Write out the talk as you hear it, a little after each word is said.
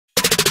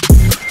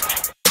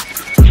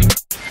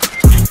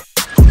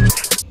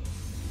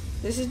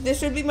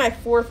This would be my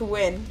 4th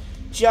win.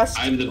 Just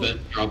I have the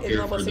best drop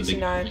here level for the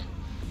 69.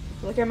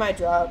 Look at my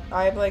drop.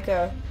 I have like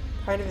a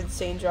kind of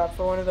insane drop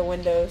for one of the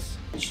windows.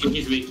 He's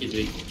weak, he's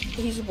weak.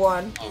 He's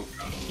 1. Oh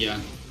god, yeah.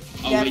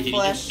 Oh That wait, did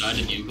flash. he just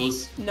die to the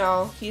impulse?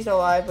 No, he's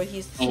alive, but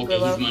he's super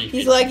low.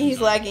 He's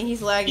lagging.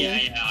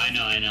 Yeah,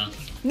 I know.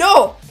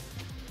 No!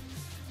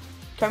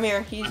 Come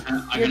here. You're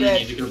I dead.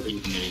 need to go, but you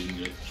can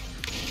get it.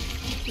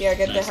 Yeah,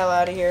 get the hell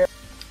out of here.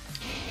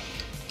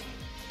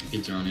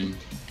 He's running.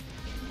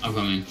 I'm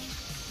coming.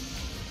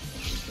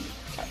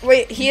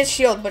 Wait, he has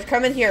shield, but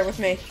come in here with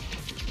me.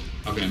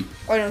 Okay.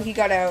 Oh no, he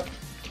got out.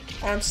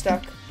 I'm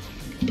stuck.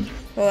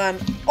 Hold on.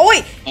 Oh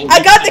wait! Oh,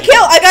 I got the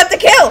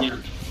kill! Yeah.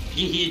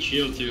 He had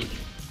shield too.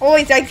 Oh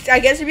wait, I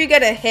guess if you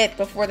get a hit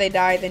before they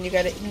die, then you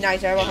get it.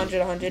 Nice, I have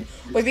 100.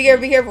 Wait, be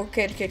careful,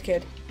 kid.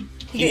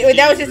 Wait,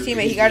 that was his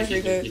teammate. He got his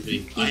reboot.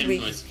 He's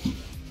weak.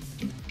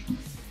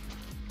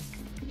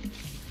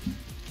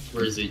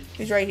 Where is he?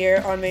 He's right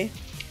here on me.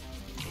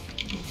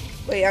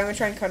 Wait, I'm gonna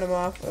try and cut him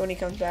off when he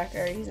comes back.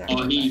 Alright, he's not.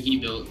 Oh, he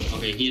built.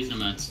 Okay, he has no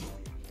mats.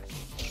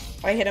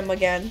 I hit him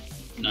again.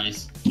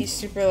 Nice. He's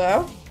super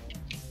low.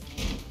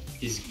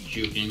 He's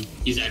juking.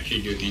 He's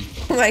actually juking.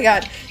 Oh my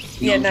god.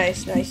 Yeah, No.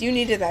 nice. You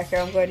needed that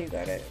kill. I'm glad you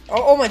got it.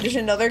 Oh my, there's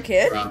another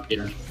kid?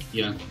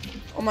 Yeah.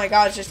 Oh my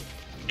god, it's just...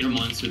 Hit him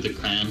once with the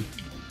cram.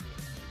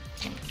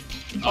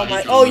 Oh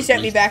my... Oh, he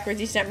sent me backwards.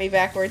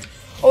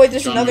 Oh wait,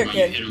 there's another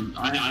kid.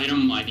 I hit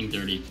him, I think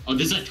 30. Oh,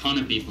 there's a ton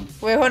of people.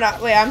 Wait, hold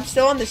on. Wait, I'm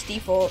still on this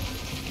default.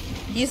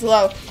 He's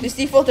low. This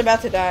default's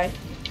about to die.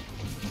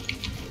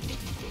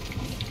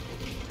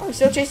 Oh, I'm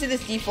still chasing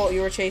this default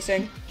you were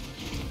chasing.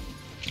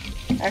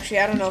 Actually,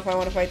 I don't know if I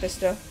want to fight this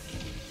still.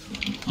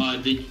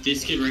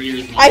 This kid right here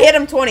is I hit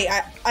him 20.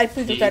 I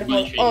please don't die to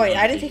fall. He's Oh wait,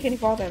 I didn't take any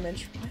fall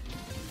damage.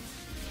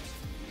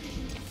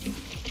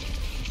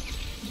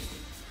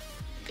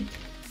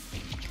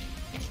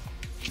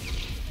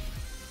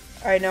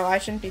 Alright, no, I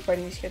shouldn't be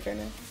fighting these kids right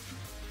now.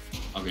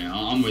 Okay,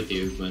 I'm with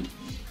you, but...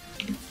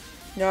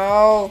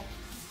 No.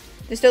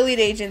 This elite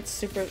agent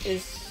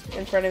is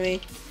in front of me.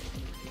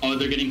 Oh,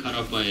 they're getting cut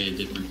off by a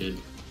different kid.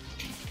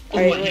 Oh,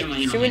 Alright,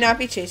 wait, should we not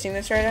be chasing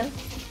this right now?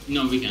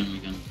 No, we can.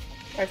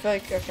 I feel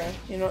like, okay.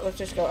 You know what, let's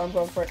just go. I'm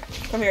going for it.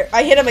 Come here.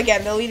 I hit him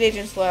again. The lead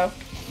agent's low.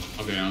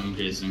 Okay, I'm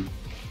chasing.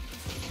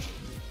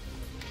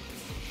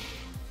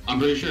 I'm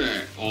pretty sure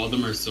all of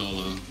them are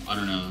solo. I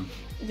don't know.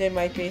 They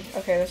might be.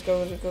 Okay, let's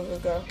go.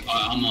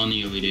 I'm on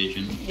the elite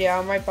agent. Yeah,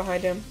 I'm right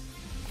behind him.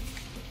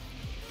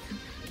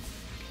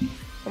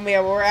 And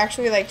yeah, we're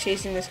actually like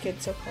chasing this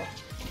kid so far.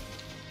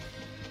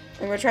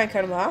 And we're trying to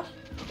cut him off.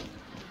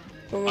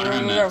 I don't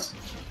have mats.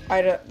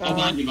 I don't. Oh,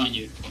 behind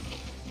you.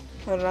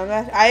 Hold on,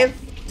 that I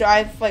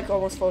have like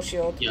almost full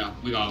shield. Yeah,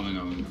 we got.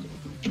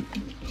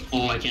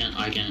 Oh, I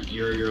can't.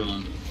 You're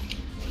alone.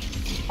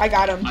 I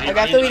got him. I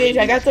got the lead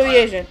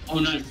agent. Oh,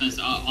 nice.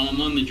 I'm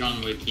on the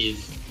John Wick.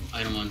 He's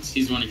 1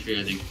 HP,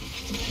 I think.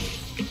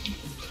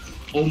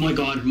 Oh my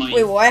god,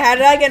 Wait, what? How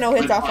did I get no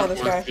hits off on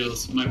this guy?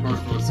 My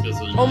parkour skills.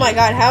 Oh my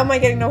god, how am I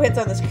getting no hits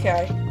on this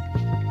guy?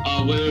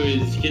 Wait,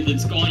 this kid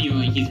that's on you,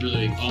 and he's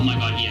really weak. Oh my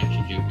god, he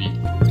actually juked me.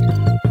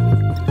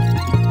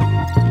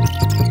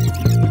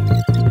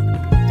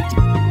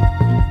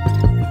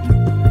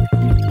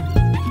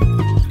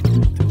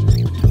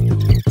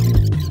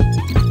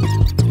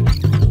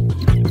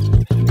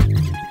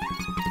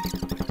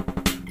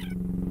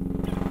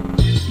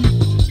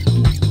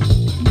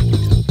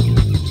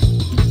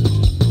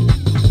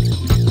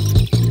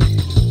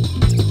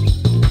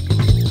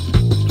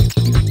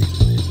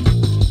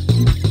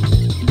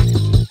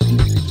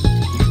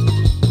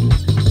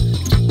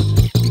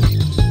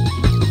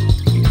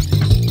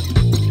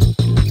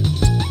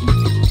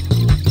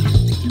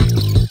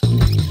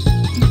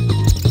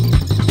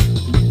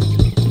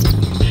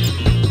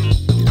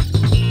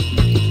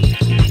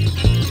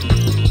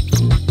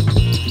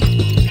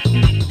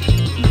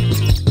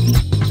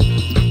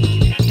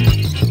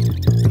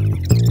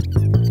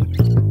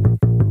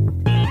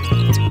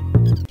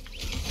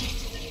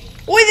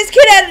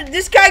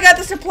 This guy got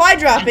the supply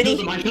drop, and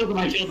he... I killed him.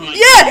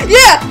 Yeah!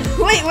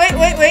 Wait.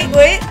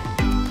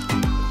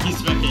 He's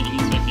spectating.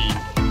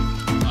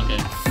 Okay.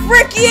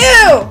 Frick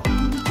you!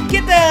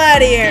 Get the hell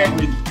out of here.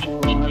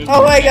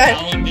 Oh my god.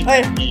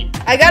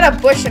 I got a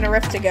bush and a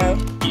rift to go.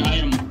 Yeah, I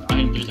am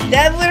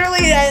that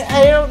literally,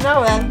 I don't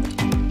know.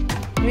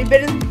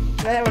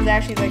 That was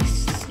actually like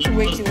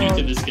way too long.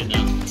 This kid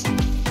now.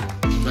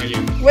 Right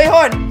here. Wait,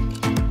 hold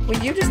on.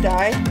 Wait, you just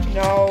die?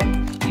 No.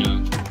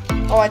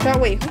 Oh, I thought,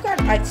 wait, who got,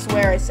 I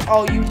swear,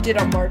 oh, you did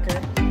a marker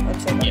on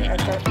somebody. Yeah. I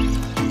thought,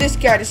 this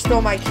guy just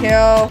stole my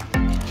kill.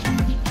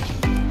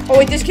 Oh,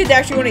 wait, this kid's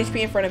actually 1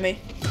 HP in front of me.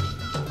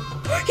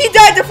 He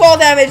died to fall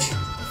damage.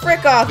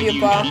 Frick off, Wait, you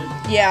bum.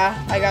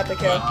 Yeah, I got the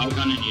kill. I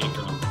kinda need a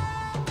kill.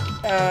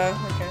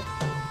 Okay.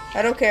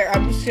 I don't care,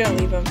 I'm just gonna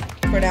leave him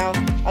for now.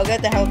 I'll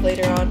get the health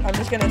later on. I'm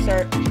just gonna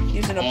start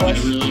using a bush.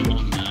 I really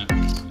want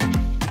mats.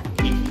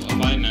 If I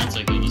buy mats,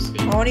 I kill this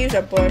kid. I wanna use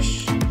a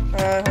bush.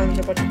 Hold on, there's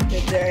a bunch of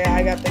kids there. Yeah,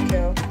 I got the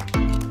kill.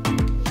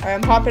 Alright,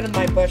 I'm hopping in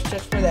my bush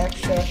just for the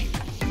extra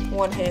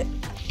 1 hit.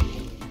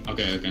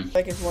 Okay, okay.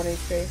 Like it's 1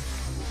 HP.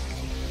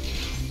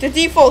 The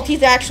default,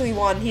 he's actually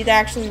won. He's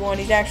actually won.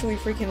 He's actually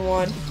freaking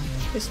won.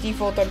 This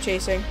default I'm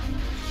chasing.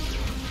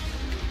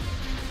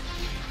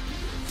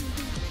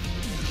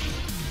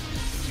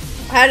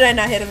 How did I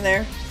not hit him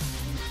there?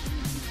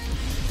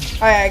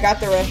 Alright, I got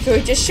the rift. So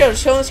we just show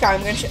this guy.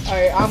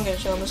 Alright, I'm gonna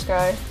show him this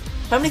guy.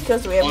 How many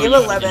kills do we have? We have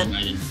 11.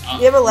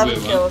 We have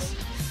 11 kills.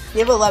 We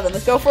have 11.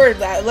 Let's go for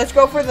that. Let's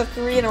go for the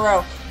 3 in a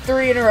row.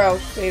 3 in a row,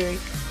 baby.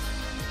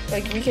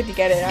 Like, we could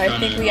get it. I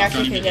think we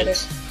actually can get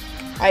it.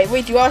 Alright,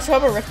 wait, do you also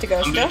have a rift to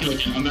go still?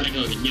 I'm gonna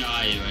kill him. Yeah,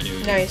 I do.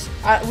 Nice.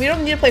 We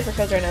don't need to play for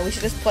kills right now. We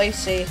should just play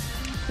C.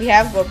 We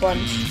have a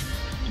bunch.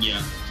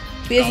 Yeah.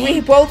 Because we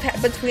both,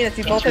 between us,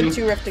 we both have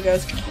 2 rift to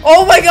goes.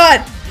 Oh my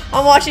god!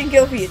 I'm watching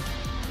kill feed.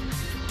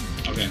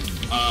 Okay.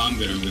 I'm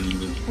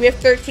good. We have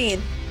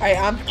 13. Alright,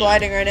 I'm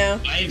gliding right now.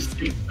 I have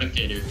 6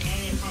 spectators.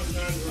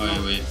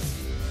 Alright, wait.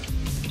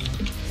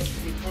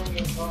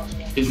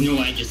 There's no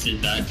way I just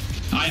did that.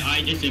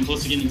 I just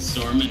impulse again in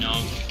Storm and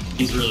now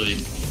he's really...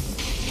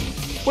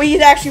 Wait,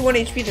 he's actually 1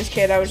 HP, this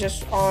kid. I was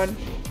just on.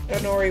 I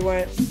don't know where he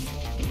went.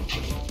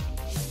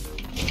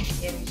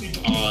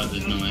 Oh,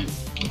 there's no way.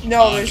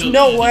 No, there's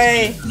no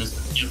way.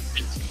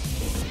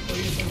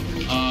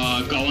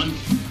 Got one.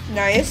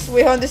 Nice.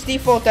 Wait, on this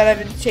default that I've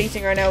been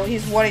chasing right now.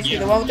 He's 1 HP.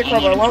 The one with the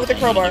crowbar. One with the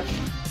crowbar.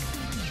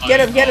 Get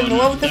him. The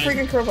one with the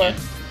freaking crowbar.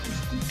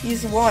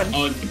 He's 1.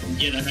 Oh,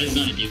 yeah, that guy's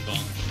not a default.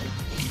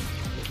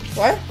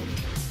 What?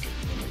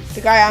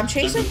 The guy I'm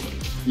chasing?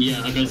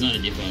 Yeah, that guy's not a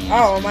default.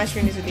 Oh, on my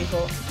screen is a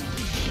default.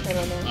 I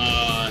don't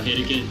know. Hit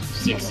a kid,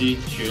 60,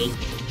 shield.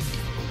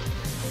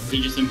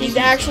 He just He's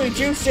actually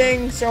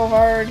juicing so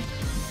hard.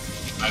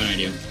 I have an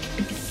idea.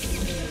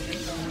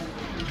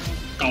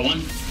 Got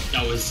one.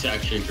 That was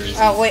actually crazy.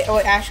 Oh, wait,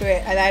 actually,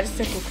 I just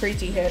took a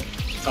crazy hit.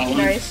 Got one.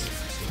 Nice.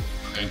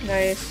 Okay.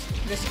 Nice.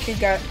 This kid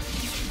got...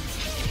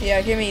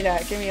 Yeah, give me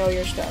that. Give me all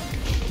your stuff.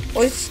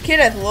 Oh, this kid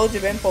has loads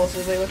of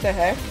impulses. Wait, what the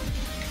heck?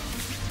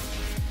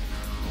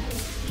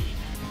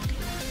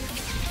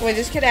 Wait,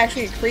 this kid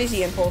actually had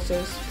crazy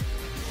impulses.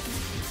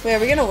 Wait, are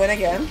we gonna win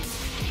again?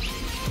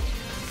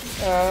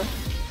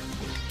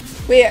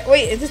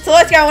 Wait, is this the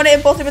last guy? I want to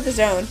impulse him at the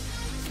zone.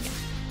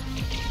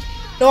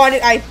 No,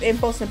 I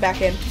impulsed him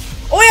back in.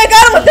 Oh, yeah, I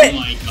got him with it!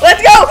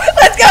 Let's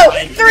go!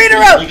 3 in a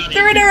row!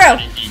 3 in a row!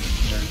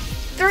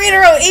 3 in a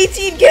row!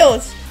 18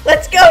 kills!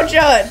 Let's go,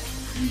 John!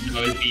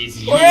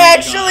 We're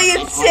actually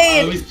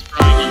insane!